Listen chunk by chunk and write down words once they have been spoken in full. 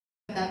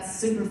That's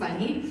super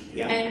funny.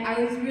 Yeah. And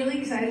I was really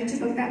excited to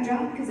book that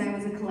job because I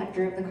was a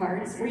collector of the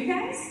cards. Were you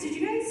guys? Did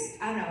you guys?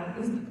 I don't know. It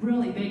was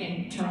really big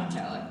in Toronto.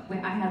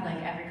 I had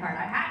like every card.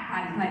 I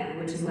had Putty,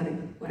 which is what I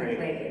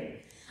played.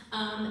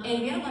 And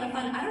we had a lot of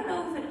fun. I don't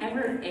know if it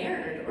ever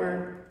aired,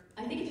 or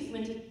I think it just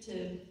went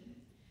to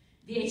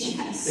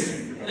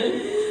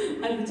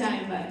VHS at the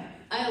time, but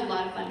I had a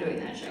lot of fun doing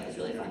that show. It was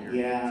really fun.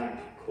 Yeah,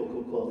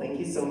 cool. Thank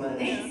you so much.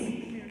 Thanks.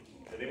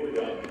 I think we're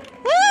done.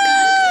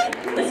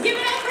 Let's give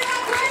it up for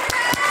our boyfriend!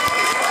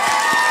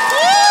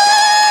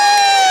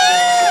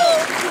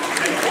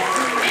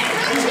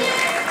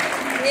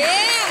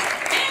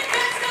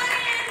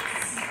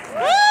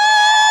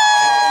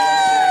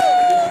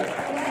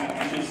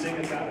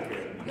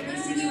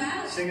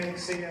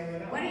 Sing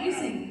everyone out. Why don't you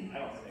sing? I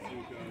don't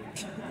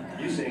sing.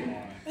 You sing.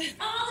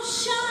 All the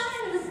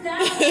shine of the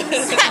stars,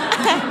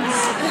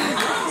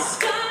 all the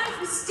stars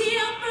we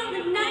steal from the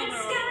night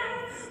sky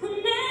will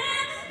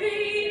never be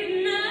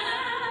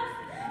enough,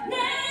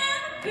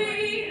 never be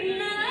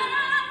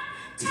enough.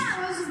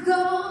 Towers of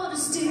gold are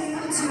still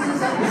too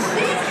low.